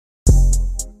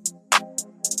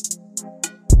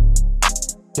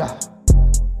Yeah.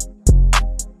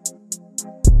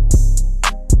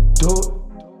 Do it.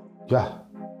 Yeah.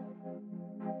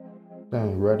 They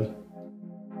ain't ready.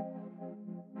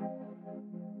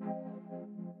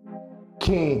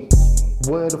 King,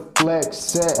 where the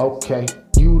flex at? Okay,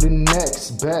 you the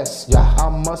next best. Yeah, I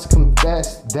must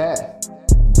confess that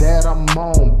I'm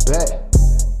on bet.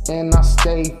 And I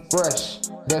stay fresh.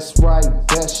 That's right,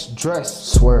 best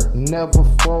dressed. Swear, never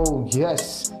fold,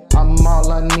 yes. I'm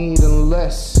all I need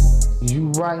unless you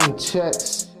writing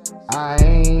checks. I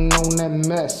ain't on that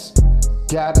mess.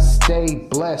 Gotta stay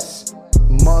blessed.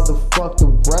 Motherfuck the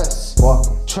rest.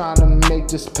 Tryna make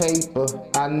this paper.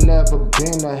 I never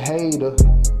been a hater.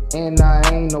 And I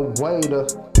ain't a waiter.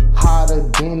 Hotter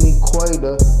than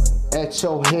equator. At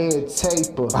your head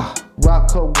taper.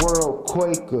 Rock a world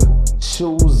Quaker.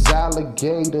 Shoes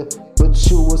alligator. But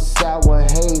you a sour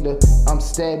hater. I'm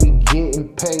steady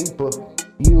getting paper.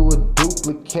 You a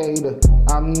duplicator.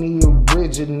 I'm the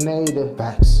originator.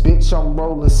 Facts. Bitch, I'm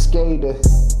rolling skater.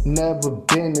 Never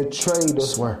been a trader.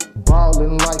 Swear.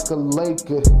 Ballin' like a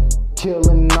Laker.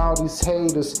 Killing all these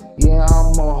haters. Yeah,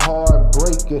 I'm a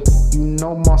heartbreaker. You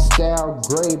know my style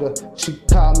greater. She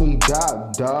call me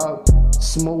Doc Dog.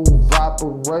 Smooth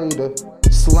operator.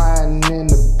 Sliding in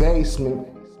the basement.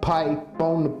 Pipe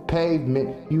on the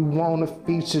pavement. You want a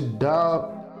feature,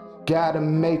 dog? Gotta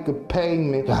make a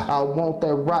payment. I want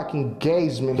that rock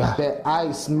engagement. That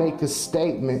ice make a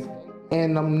statement.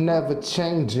 And I'm never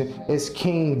changing. It's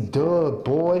King Dub,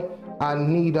 boy. I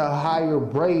need a higher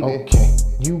rating. Okay.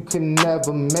 You can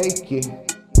never make it.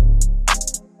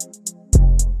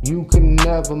 You can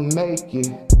never make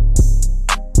it.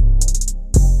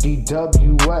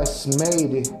 DWS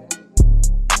made it.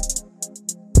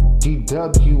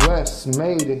 DWS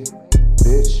made it.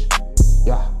 Bitch.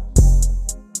 Yeah.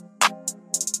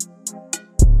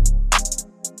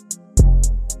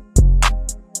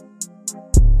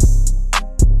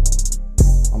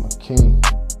 I'm a king.